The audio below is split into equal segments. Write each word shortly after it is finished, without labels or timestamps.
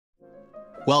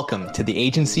Welcome to the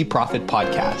Agency Profit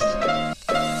Podcast,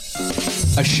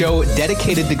 a show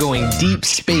dedicated to going deep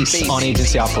space on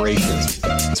agency operations,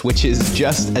 which is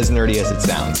just as nerdy as it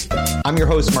sounds. I'm your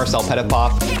host, Marcel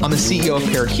Petitpoff. I'm the CEO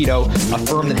of Carroll, a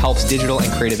firm that helps digital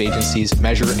and creative agencies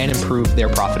measure and improve their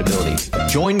profitability.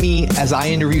 Join me as I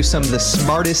interview some of the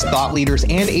smartest thought leaders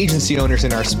and agency owners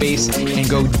in our space and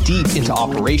go deep into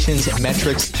operations,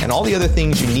 metrics, and all the other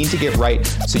things you need to get right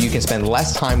so you can spend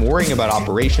less time worrying about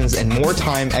operations and more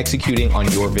time executing on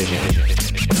your vision.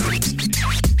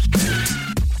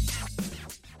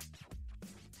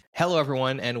 Hello,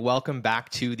 everyone, and welcome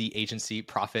back to the Agency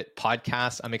Profit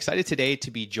Podcast. I'm excited today to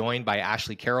be joined by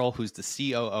Ashley Carroll, who's the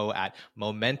COO at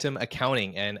Momentum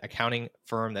Accounting, an accounting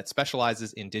firm that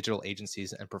specializes in digital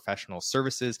agencies and professional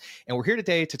services. And we're here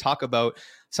today to talk about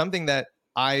something that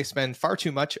I spend far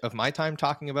too much of my time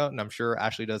talking about, and I'm sure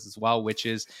Ashley does as well, which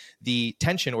is the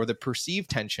tension, or the perceived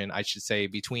tension, I should say,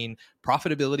 between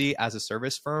profitability as a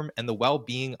service firm and the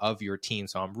well-being of your team.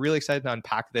 So I'm really excited to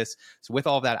unpack this. So with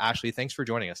all of that, Ashley, thanks for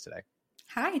joining us today.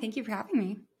 Hi, thank you for having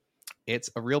me. It's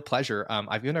a real pleasure.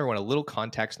 I've given everyone a little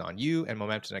context on you and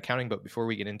Momentum Accounting, but before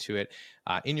we get into it,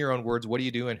 in your own words, what do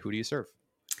you do and who do you serve?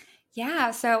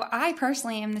 Yeah, so I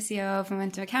personally am the CEO of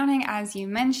Momentum Accounting. As you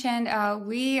mentioned,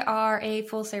 we are a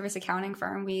full service accounting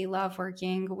firm. We love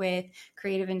working with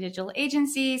creative and digital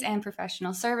agencies and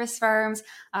professional service firms.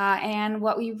 And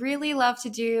what we really love to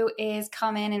do is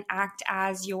come in and act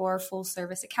as your full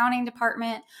service accounting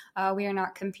department. We are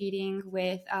not competing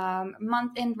with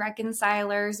month-end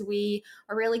reconcilers. We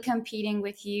are really competing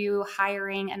with you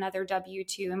hiring another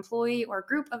W-2 employee or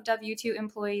group of W-2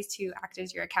 employees to act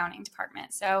as your accounting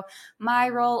department. So my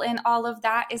role in all of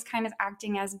that is kind of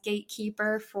acting as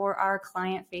gatekeeper for our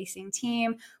client-facing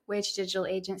team, which digital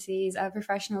agencies,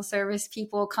 professional service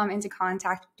people come into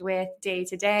contact with day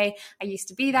to day. I used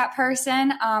to be that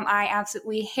person. I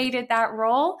absolutely hated that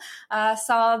role,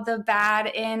 saw the bad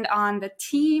end on the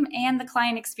team and the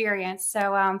client experience.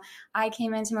 So I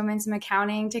came into Momentum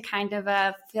Accounting to kind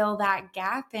of fill that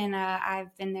gap, and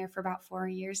I've been there for about 4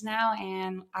 years now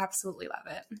and absolutely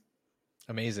love it.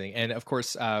 Amazing. And of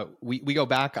course, we go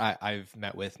back. I've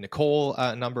met with Nicole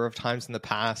a number of times in the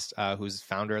past, who's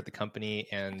founder at the company.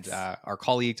 And our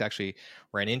colleagues actually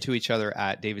ran into each other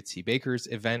at David C. Baker's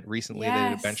event recently. Yes. They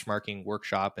did a benchmarking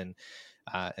workshop. And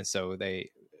so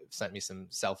they sent me some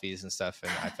selfies and stuff.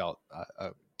 And I felt a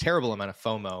terrible amount of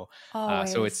FOMO.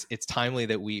 So it's timely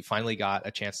that we finally got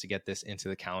a chance to get this into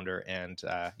the calendar. And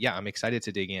I'm excited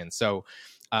to dig in. So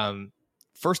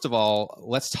first of all,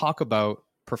 let's talk about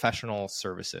professional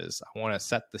services. I want to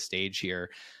set the stage here.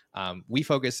 We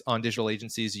focus on digital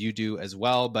agencies. You do as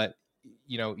well, but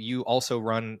you also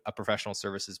run a professional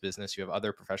services business. You have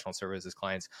other professional services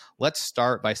clients. Let's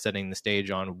start by setting the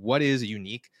stage on what is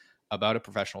unique about a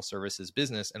professional services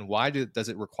business, and why does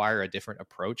it require a different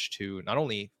approach to not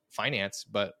only finance,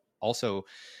 but also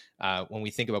when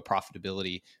we think about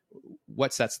profitability,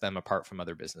 what sets them apart from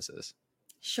other businesses?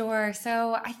 Sure.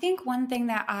 So I think one thing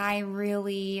that I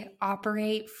really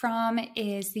operate from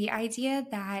is the idea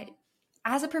that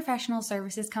as a professional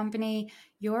services company,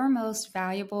 your most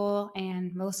valuable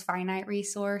and most finite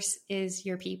resource is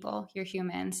your people, your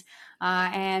humans.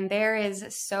 And there is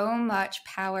so much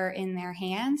power in their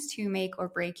hands to make or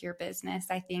break your business.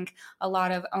 I think a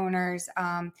lot of owners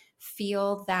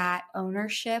feel that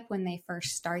ownership when they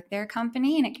first start their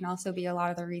company. And it can also be a lot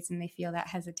of the reason they feel that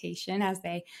hesitation as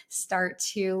they start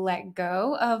to let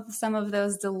go of some of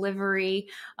those delivery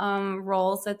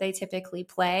roles that they typically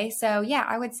play. So yeah,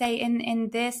 I would say in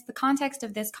the context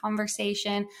of this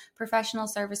conversation, professional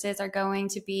services are going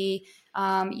to be,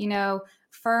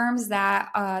 firms that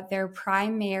their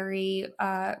primary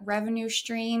revenue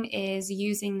stream is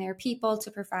using their people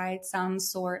to provide some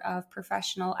sort of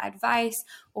professional advice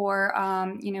or,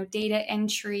 data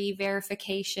entry,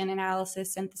 verification,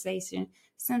 analysis, synthesization,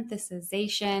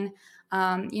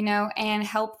 and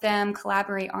help them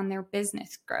collaborate on their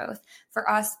business growth. For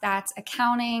us, that's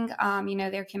accounting.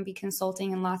 There can be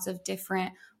consulting in lots of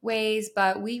different ways,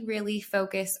 but we really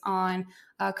focus on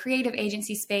creative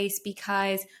agency space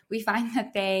because we find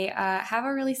that they have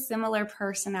a really similar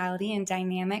personality and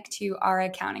dynamic to our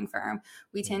accounting firm.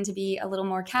 We tend to be a little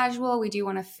more casual. We do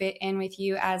want to fit in with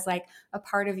you as like a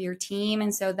part of your team.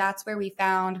 And so that's where we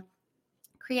found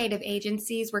creative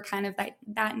agencies were kind of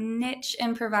that niche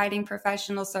in providing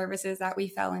professional services that we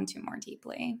fell into more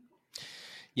deeply.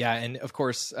 Yeah. And of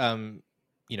course,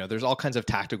 there's all kinds of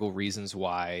tactical reasons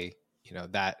why,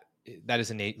 that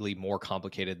is innately more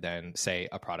complicated than, say,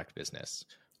 a product business,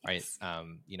 right?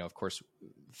 Yes. Of course,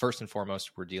 first and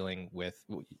foremost, we're dealing with,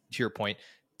 to your point,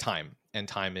 time, and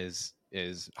time is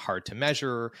hard to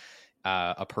measure.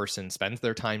 a person spends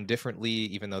their time differently,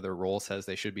 even though their role says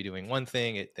they should be doing one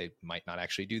thing, they might not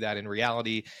actually do that in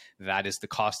reality. That is the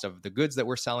cost of the goods that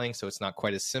we're selling. So it's not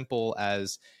quite as simple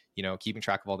as, keeping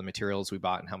track of all the materials we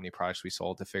bought and how many products we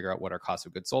sold to figure out what our cost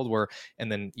of goods sold were.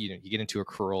 And then, you get into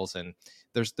accruals, and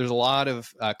there's a lot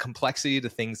of complexity to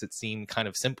things that seem kind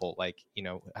of simple, like,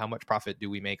 how much profit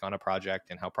do we make on a project,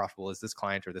 and how profitable is this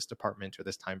client or this department or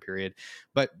this time period.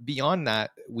 But beyond that,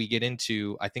 we get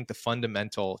into, I think, the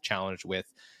fundamental challenge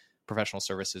with professional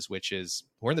services, which is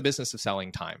we're in the business of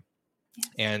selling time. Yes.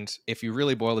 And if you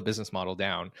really boil the business model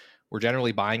down, we're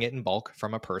generally buying it in bulk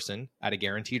from a person at a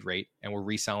guaranteed rate, and we're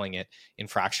reselling it in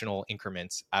fractional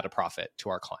increments at a profit to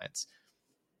our clients.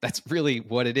 That's really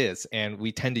what it is. And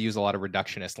we tend to use a lot of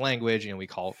reductionist language, we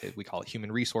call it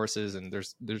human resources. And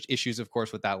there's issues, of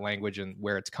course, with that language and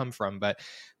where it's come from, but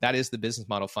that is the business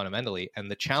model fundamentally.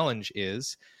 And the challenge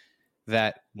is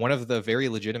that one of the very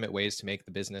legitimate ways to make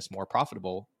the business more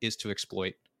profitable is to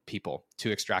exploit people,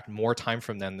 to extract more time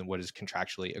from them than what is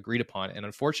contractually agreed upon. And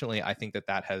unfortunately, I think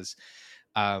that has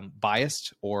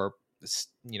biased or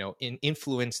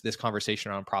influenced this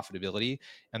conversation around profitability.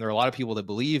 And there are a lot of people that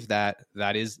believe that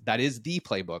is the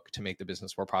playbook to make the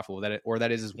business more profitable,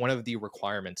 that is one of the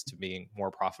requirements to being more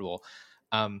profitable.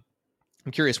 I'm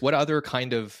curious, what other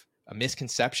kind of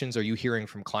misconceptions are you hearing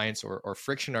from clients, or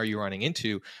friction are you running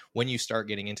into when you start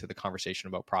getting into the conversation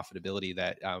about profitability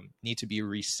that need to be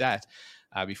reset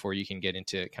before you can get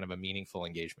into kind of a meaningful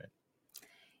engagement?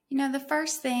 The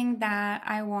first thing that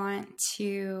I want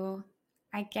to,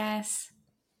 I guess,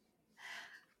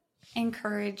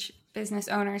 encourage business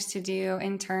owners to do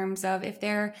in terms of if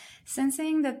they're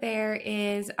sensing that there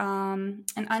is an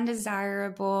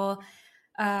undesirable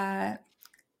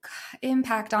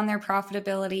impact on their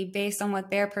profitability based on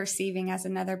what they're perceiving as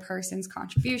another person's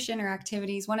contribution or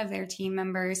activities, one of their team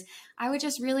members, I would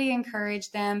just really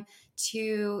encourage them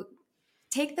to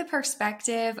take the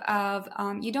perspective of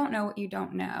you don't know what you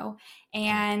don't know.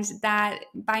 And that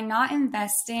by not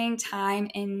investing time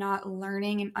in not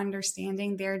learning and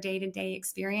understanding their day-to-day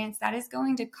experience, that is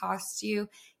going to cost you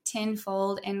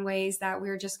tenfold in ways that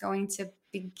we're just going to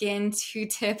begin to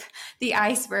tip the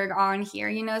iceberg on here.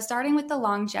 Starting with the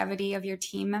longevity of your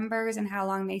team members and how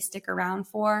long they stick around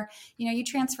for. You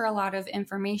transfer a lot of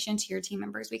information to your team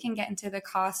members. We can get into the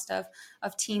cost of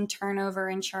team turnover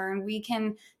and churn. We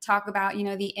can talk about,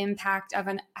 the impact of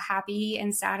a happy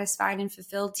and satisfied and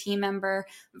fulfilled team member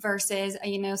versus,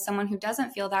 someone who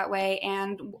doesn't feel that way,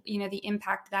 and, the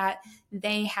impact that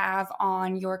they have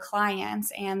on your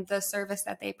clients and the service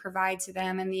that they provide to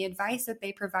them and the advice that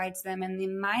they provide to them and the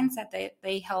mindset that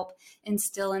they help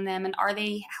instill in them. And are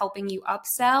they helping you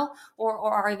upsell, or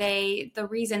are they the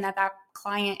reason that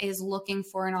client is looking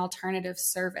for an alternative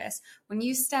service? When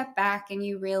you step back and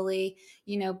you really,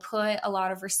 put a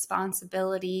lot of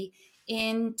responsibility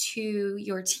into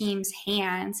your team's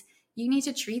hands, you need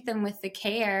to treat them with the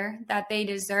care that they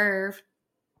deserve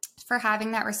for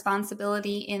having that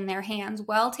responsibility in their hands.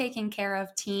 Well taken care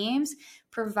of teams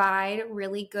provide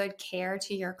really good care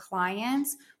to your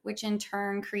clients, which in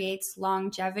turn creates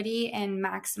longevity and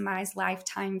maximize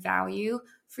lifetime value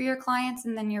for your clients,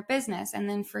 and then your business, and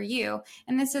then for you.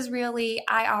 And this is really,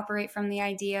 I operate from the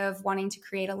idea of wanting to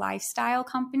create a lifestyle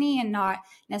company and not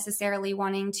necessarily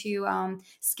wanting to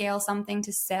scale something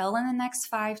to sell in the next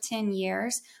 5-10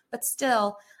 years. But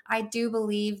still, I do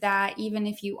believe that even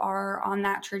if you are on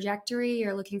that trajectory,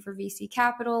 you're looking for VC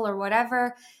capital or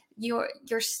whatever, your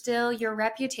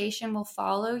reputation will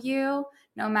follow you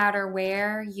no matter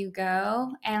where you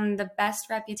go. And the best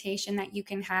reputation that you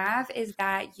can have is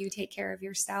that you take care of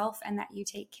yourself and that you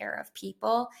take care of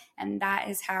people. And that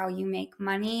is how you make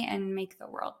money and make the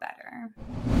world better.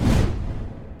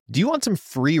 Do you want some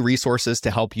free resources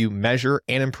to help you measure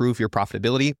and improve your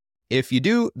profitability? If you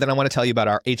do, then I want to tell you about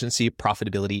our agency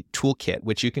profitability toolkit,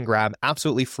 which you can grab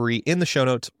absolutely free in the show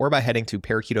notes or by heading to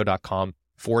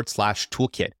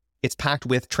parakeeto.com/toolkit. It's packed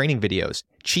with training videos,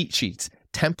 cheat sheets,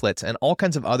 templates, and all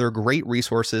kinds of other great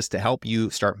resources to help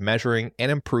you start measuring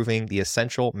and improving the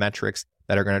essential metrics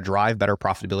that are going to drive better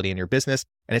profitability in your business.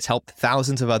 And it's helped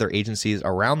thousands of other agencies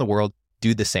around the world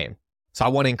do the same. So I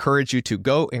want to encourage you to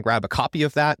go and grab a copy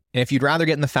of that. And if you'd rather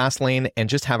get in the fast lane and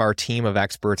just have our team of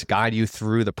experts guide you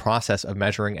through the process of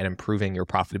measuring and improving your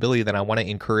profitability, then I want to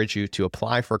encourage you to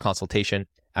apply for a consultation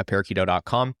at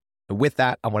parakeeto.com. And with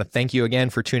that, I want to thank you again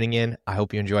for tuning in. I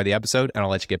hope you enjoy the episode, and I'll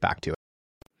let you get back to it.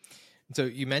 So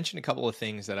you mentioned a couple of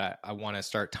things that I want to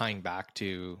start tying back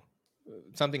to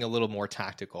something a little more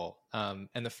tactical. And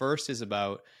the first is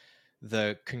about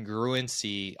the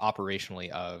congruency operationally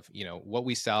of, what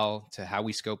we sell to how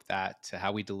we scope that, to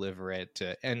how we deliver it.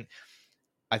 And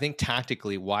I think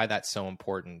tactically why that's so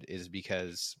important is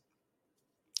because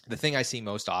the thing I see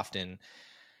most often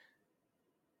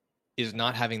is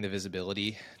not having the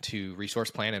visibility to resource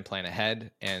plan and plan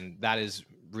ahead. And that is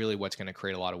really what's going to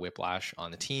create a lot of whiplash on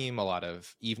the team, a lot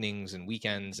of evenings and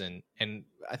weekends. And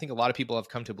I think a lot of people have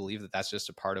come to believe that that's just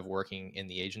a part of working in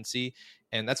the agency.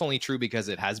 And that's only true because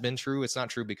it has been true. It's not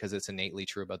true because it's innately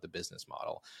true about the business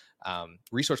model.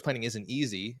 Resource planning isn't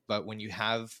easy, but when you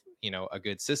have, a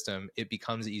good system, it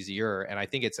becomes easier. And I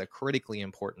think it's a critically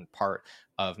important part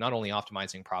of not only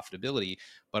optimizing profitability,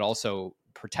 but also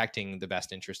protecting the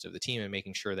best interest of the team and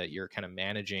making sure that you're kind of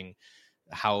managing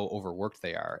how overworked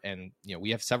they are. And,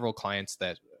 we have several clients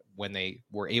that when they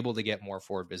were able to get more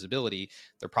forward visibility,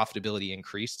 their profitability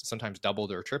increased, sometimes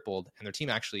doubled or tripled, and their team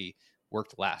actually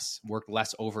worked less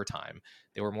overtime.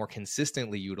 They were more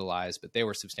consistently utilized, but they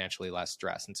were substantially less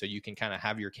stressed. And so you can kind of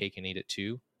have your cake and eat it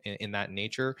too in that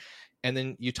nature. And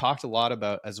then you talked a lot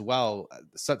about as well,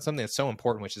 something that's so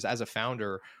important, which is as a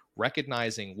founder,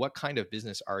 recognizing what kind of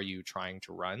business are you trying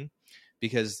to run,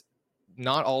 because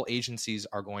not all agencies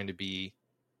are going to be,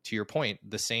 to your point,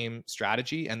 the same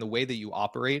strategy, and the way that you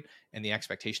operate and the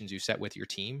expectations you set with your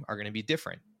team are going to be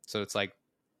different. So it's like,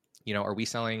 are we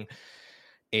selling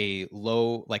a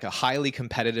highly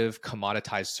competitive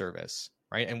commoditized service,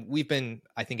 right? And we've been,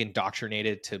 I think,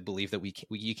 indoctrinated to believe that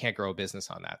you can't grow a business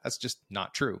on that. That's just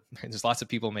not true. There's lots of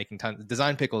people making tons,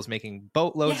 Design Pickles making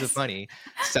boatloads of money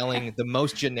selling the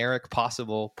most generic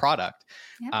possible product.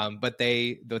 Yep. But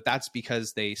that's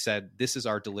because they said, this is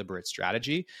our deliberate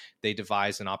strategy. They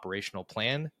devised an operational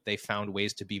plan. They found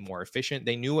ways to be more efficient.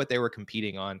 They knew what they were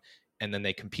competing on, and then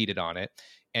they competed on it.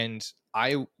 And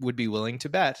I would be willing to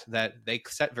bet that they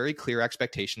set very clear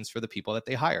expectations for the people that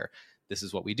they hire. This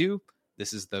is what we do.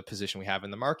 This is the position we have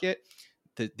in the market.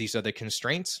 These are the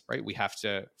constraints, right? We have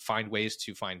to find ways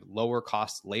to find lower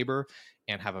cost labor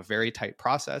and have a very tight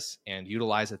process and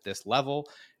utilize at this level.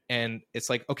 And it's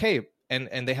like, okay.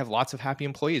 And they have lots of happy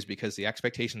employees because the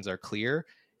expectations are clear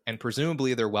and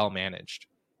presumably they're well managed,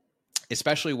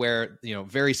 especially where,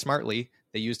 very smartly,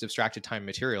 they used abstracted time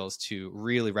materials to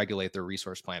really regulate their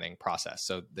resource planning process.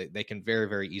 So they can very,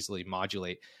 very easily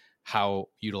modulate how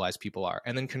utilized people are.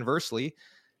 And then conversely,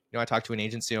 I talked to an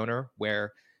agency owner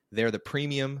where they're the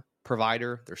premium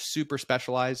provider. They're super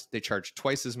specialized. They charge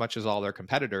twice as much as all their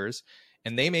competitors.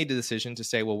 And they made the decision to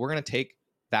say, well, we're going to take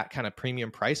that kind of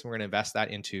premium price and we're going to invest that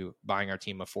into buying our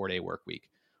team a 4-day work week.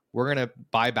 We're going to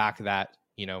buy back that,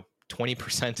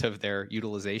 20% of their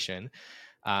utilization.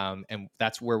 And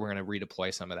that's where we're going to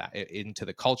redeploy some of that into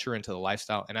the culture, into the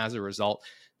lifestyle. And as a result,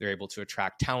 they're able to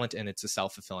attract talent, and it's a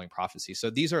self-fulfilling prophecy. So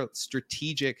these are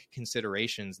strategic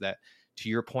considerations that, to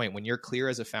your point, when you're clear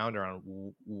as a founder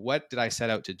on what did I set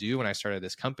out to do when I started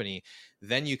this company,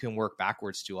 then you can work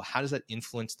backwards to, well, how does that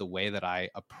influence the way that I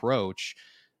approach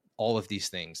all of these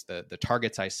things, the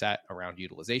targets I set around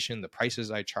utilization, the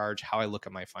prices I charge, how I look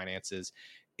at my finances.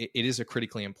 It is a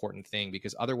critically important thing,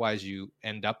 because otherwise you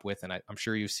end up with, and I'm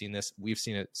sure you've seen this, we've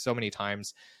seen it so many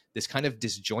times, this kind of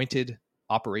disjointed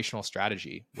operational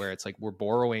strategy where it's like we're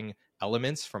borrowing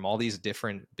elements from all these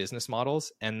different business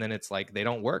models, and then it's like they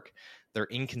don't work. They're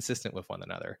inconsistent with one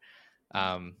another.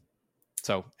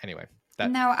 So anyway.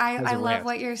 I love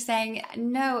what you're saying.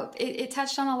 No, it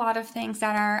touched on a lot of things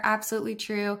that are absolutely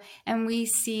true. And we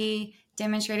see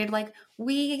demonstrated, like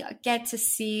we get to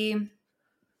see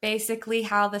basically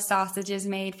how the sausage is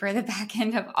made for the back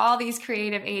end of all these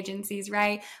creative agencies,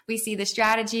 right? We see the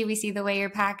strategy, we see the way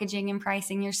you're packaging and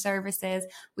pricing your services,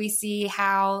 we see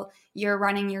how you're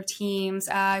running your teams,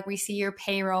 we see your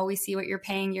payroll, we see what you're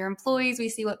paying your employees, we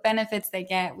see what benefits they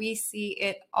get, we see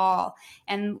it all.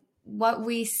 And what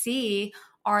we see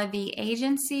are the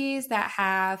agencies that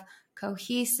have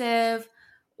cohesive,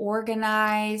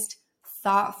 organized,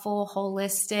 thoughtful,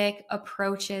 holistic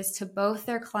approaches to both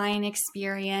their client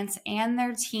experience and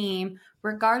their team,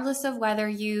 regardless of whether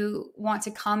you want to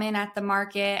come in at the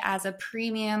market as a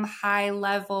premium,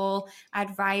 high-level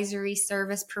advisory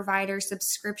service provider,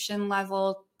 subscription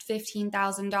level,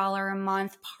 $15,000 a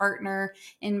month partner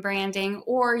in branding,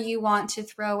 or you want to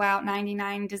throw out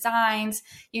 99 designs,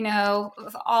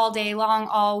 all day long,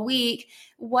 all week,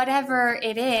 whatever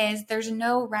it is, there's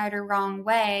no right or wrong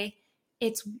way.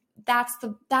 That's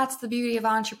the beauty of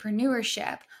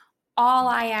entrepreneurship. All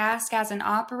I ask as an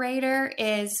operator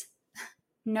is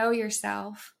know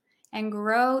yourself and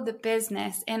grow the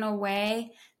business in a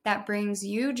way that brings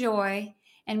you joy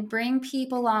and bring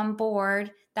people on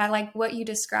board that, like what you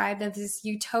described as this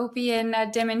utopian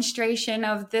demonstration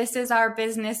of this is our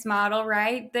business model,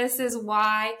 right? This is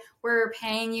why we're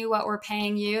paying you what we're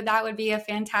paying you. That would be a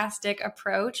fantastic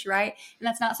approach, right? And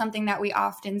that's not something that we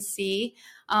often see.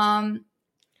 And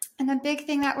a big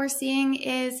thing that we're seeing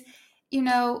is, you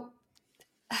know,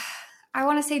 I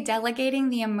want to say delegating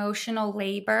the emotional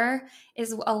labor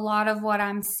is a lot of what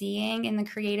I'm seeing in the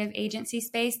creative agency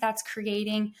space. That's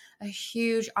creating a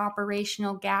huge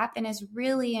operational gap and is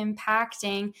really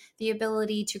impacting the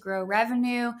ability to grow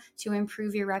revenue, to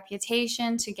improve your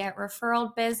reputation, to get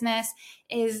referral business.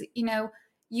 Is, you know,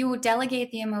 you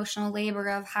delegate the emotional labor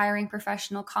of hiring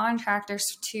professional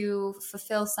contractors to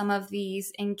fulfill some of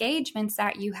these engagements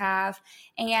that you have,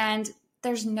 and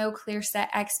there's no clear set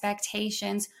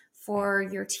expectations for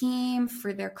your team,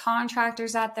 for their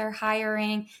contractors that they're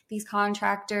hiring. These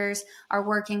contractors are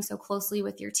working so closely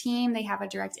with your team. They have a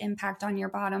direct impact on your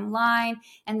bottom line,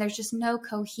 and there's just no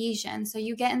cohesion. So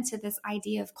you get into this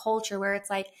idea of culture where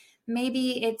it's like,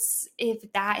 maybe it's,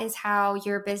 if that is how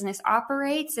your business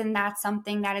operates and that's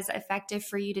something that is effective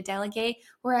for you to delegate,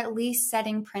 or at least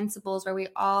setting principles where we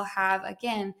all have,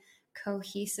 again,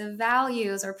 cohesive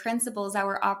values or principles that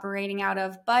we're operating out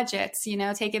of. Budgets, you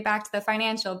know, take it back to the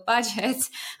financial budgets,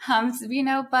 you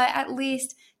know, but at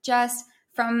least just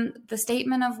from the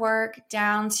statement of work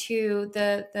down to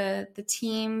the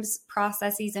team's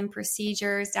processes and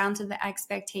procedures, down to the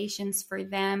expectations for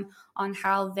them on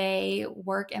how they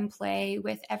work and play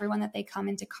with everyone that they come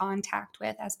into contact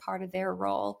with as part of their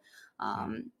role,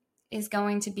 is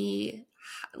going to be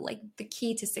like the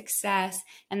key to success.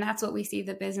 And that's what we see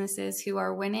the businesses who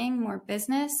are winning more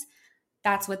business,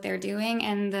 that's what they're doing.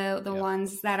 And the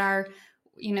ones that are,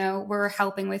 you know, we're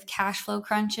helping with cash flow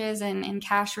crunches and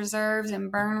cash reserves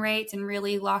and burn rates and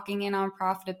really locking in on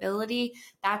profitability,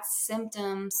 that's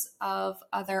symptoms of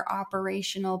other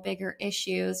operational bigger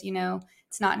issues. You know,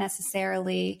 it's not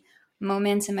necessarily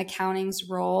momentum accounting's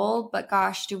role, but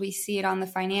gosh, do we see it on the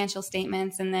financial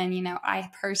statements? And then, you know, I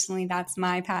personally, that's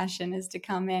my passion, is to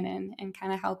come in and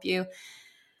kind of help you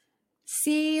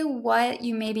see what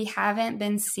you maybe haven't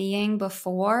been seeing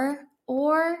before,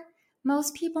 or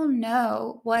most people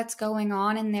know what's going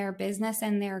on in their business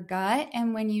and their gut.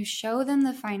 And when you show them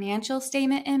the financial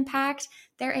statement impact,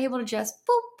 they're able to just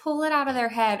pull it out of their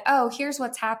head. Oh, here's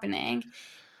what's happening.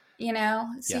 You know,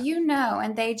 so you know,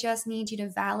 and they just need you to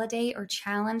validate or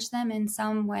challenge them in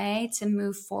some way to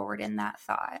move forward in that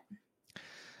thought.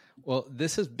 Well,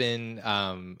 this has been,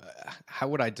 how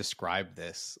would I describe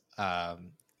this?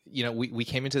 You know, we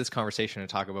came into this conversation to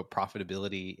talk about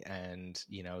profitability and,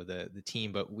 you know, the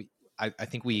team, but I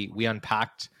think we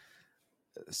unpacked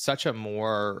such a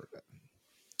more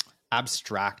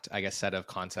abstract, I guess, set of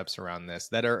concepts around this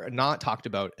that are not talked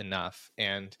about enough.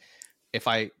 And if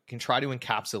I can try to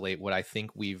encapsulate what I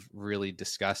think we've really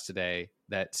discussed today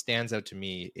that stands out to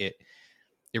me, it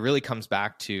really comes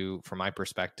back to, from my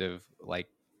perspective, like,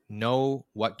 know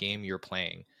what game you're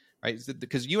playing, right?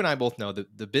 Because you and I both know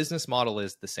that the business model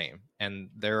is the same and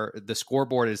the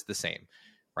scoreboard is the same,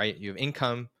 right? You have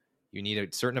income, you need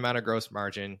a certain amount of gross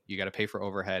margin, you got to pay for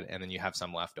overhead, and then you have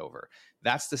some left over.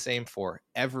 That's the same for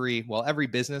every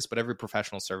business, but every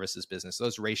professional services business.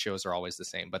 Those ratios are always the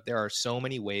same, but there are so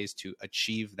many ways to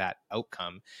achieve that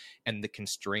outcome, and the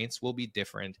constraints will be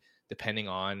different depending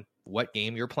on what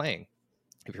game you're playing.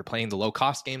 If you're playing the low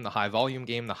cost game, the high volume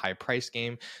game, the high price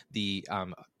game, the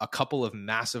a couple of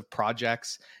massive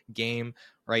projects game,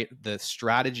 right? The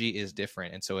strategy is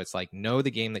different. And so it's like, know the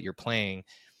game that you're playing,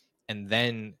 and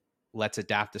then let's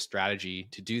adapt the strategy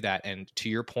to do that. And to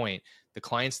your point, the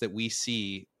clients that we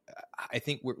see, I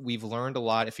think we've learned a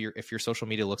lot. If your social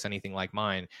media looks anything like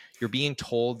mine, you're being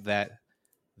told that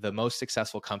the most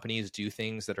successful companies do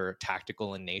things that are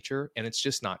tactical in nature, and it's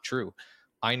just not true.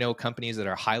 I know companies that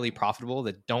are highly profitable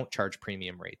that don't charge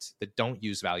premium rates, that don't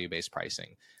use value-based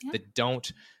pricing, that don't,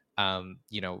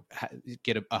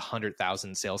 get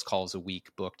 100,000 sales calls a week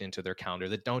booked into their calendar,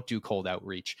 that don't do cold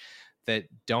outreach, that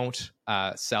don't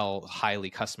sell highly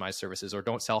customized services or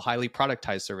don't sell highly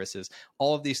productized services.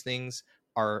 All of these things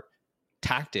are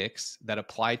tactics that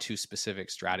apply to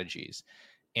specific strategies.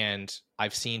 And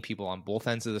I've seen people on both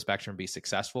ends of the spectrum be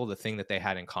successful. The thing that they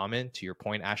had in common, to your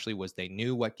point, Ashley, was they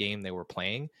knew what game they were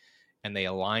playing and they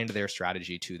aligned their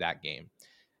strategy to that game.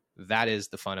 That is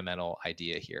the fundamental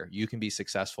idea here. You can be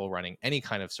successful running any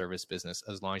kind of service business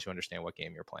as long as you understand what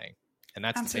game you're playing. And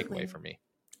that's Absolutely. The takeaway for me.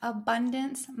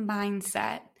 Abundance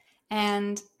mindset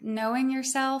and knowing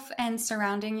yourself and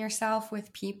surrounding yourself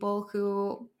with people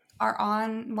who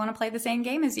want to play the same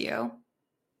game as you.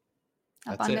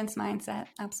 Abundance mindset.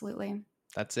 Absolutely.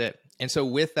 That's it. And so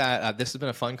with that, this has been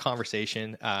a fun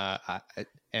conversation.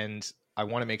 And I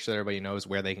want to make sure that everybody knows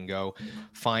where they can go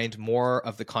find more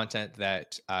of the content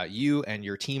that you and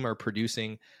your team are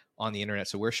producing on the internet.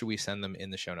 So where should we send them in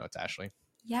the show notes, Ashley?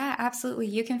 Yeah, absolutely.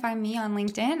 You can find me on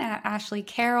LinkedIn at Ashley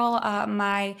Carroll.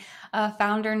 My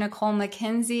founder, Nicole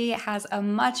McKenzie, has a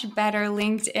much better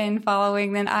LinkedIn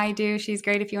following than I do. She's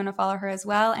great if you want to follow her as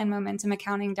well. And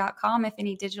momentumaccounting.com if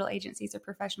any digital agencies or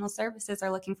professional services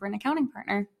are looking for an accounting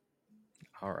partner.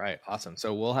 All right, awesome.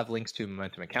 So we'll have links to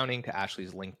Momentum Accounting, to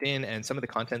Ashley's LinkedIn, and some of the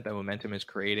content that Momentum is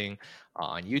creating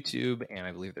on YouTube. And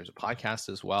I believe there's a podcast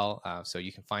as well. So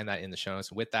you can find that in the show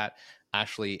notes. With that,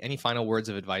 Ashley, any final words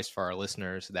of advice for our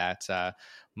listeners that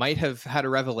might have had a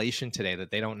revelation today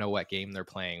that they don't know what game they're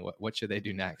playing? What should they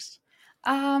do next?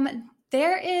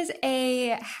 There is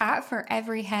a hat for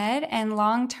every head, and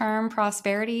long-term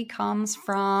prosperity comes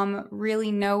from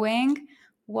really knowing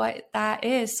what that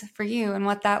is for you and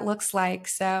what that looks like.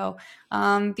 So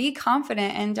be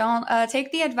confident and don't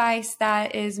take the advice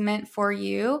that is meant for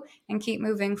you, and keep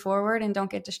moving forward and don't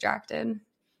get distracted.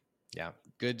 Yeah,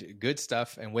 good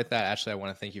stuff. And with that, Ashley, I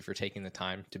want to thank you for taking the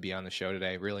time to be on the show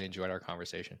today. Really enjoyed our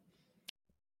conversation.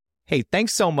 Hey,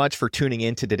 thanks so much for tuning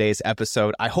in to today's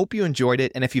episode. I hope you enjoyed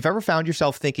it. And if you've ever found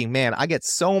yourself thinking, man, I get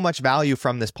so much value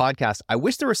from this podcast, I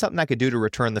wish there was something I could do to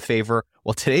return the favor.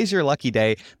 Well, today's your lucky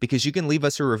day because you can leave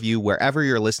us a review wherever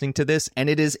you're listening to this, and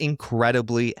it is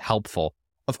incredibly helpful.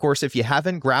 Of course, if you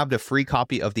haven't grabbed a free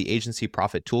copy of the Agency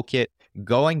Profit Toolkit,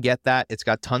 go and get that. It's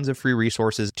got tons of free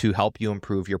resources to help you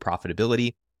improve your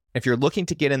profitability. If you're looking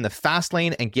to get in the fast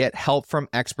lane and get help from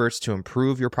experts to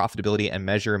improve your profitability and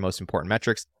measure your most important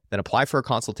metrics, then apply for a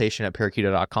consultation at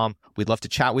parakeeto.com. We'd love to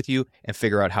chat with you and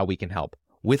figure out how we can help.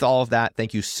 With all of that,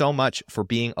 thank you so much for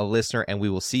being a listener, and we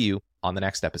will see you on the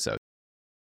next episode.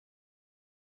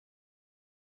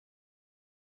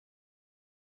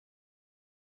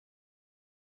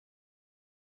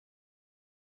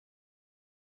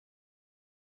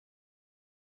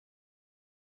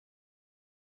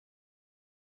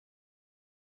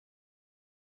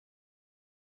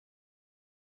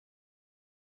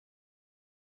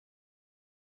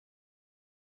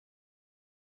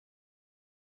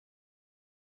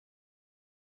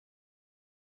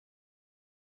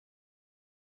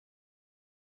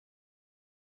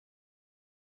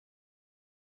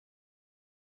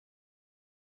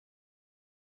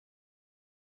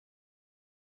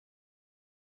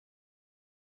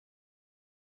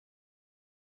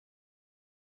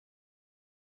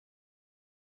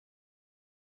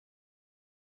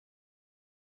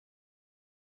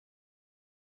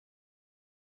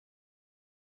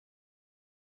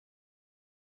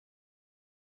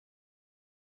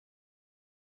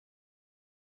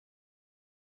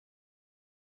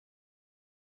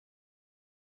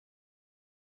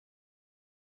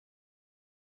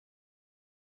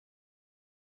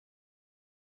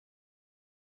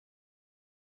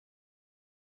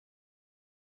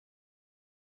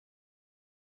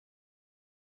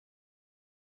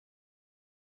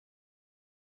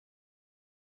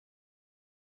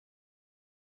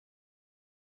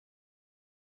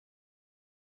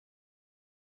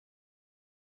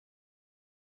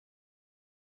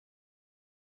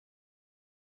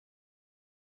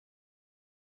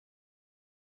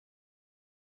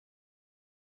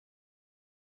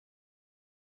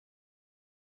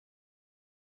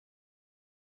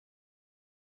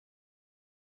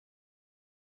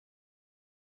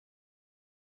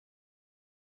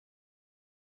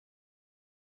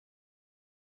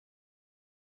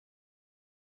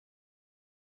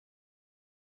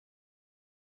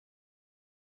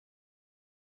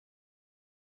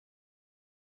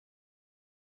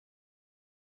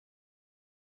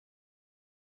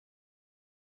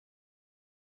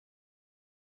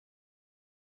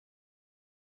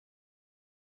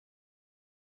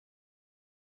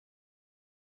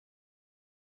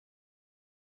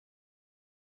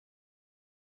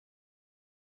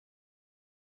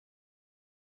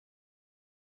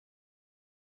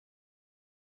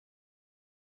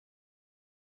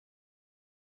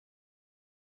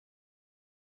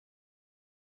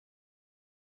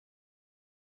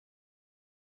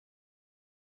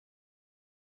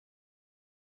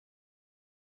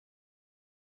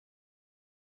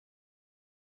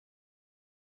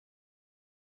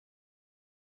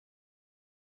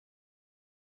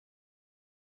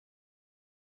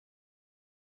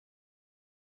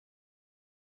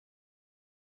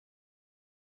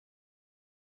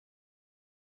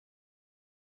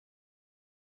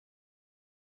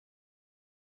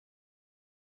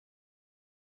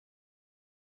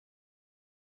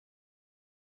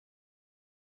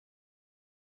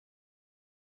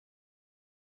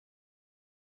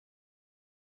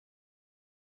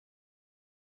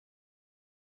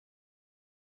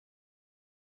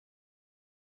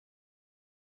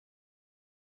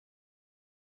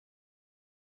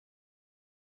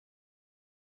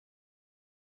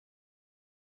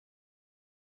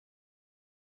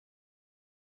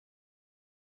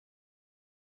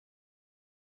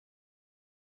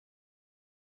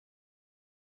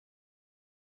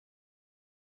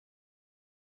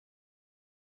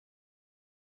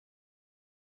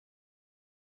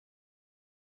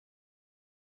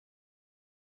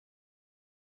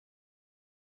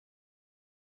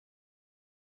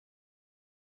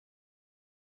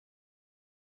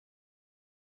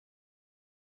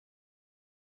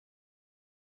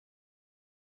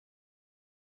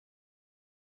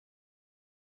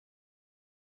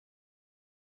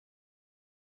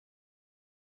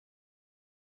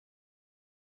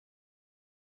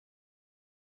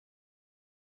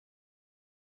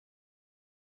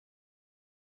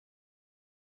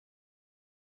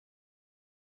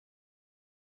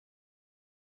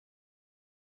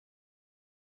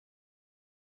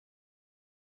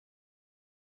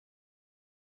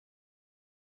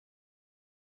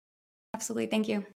 Absolutely. Thank you.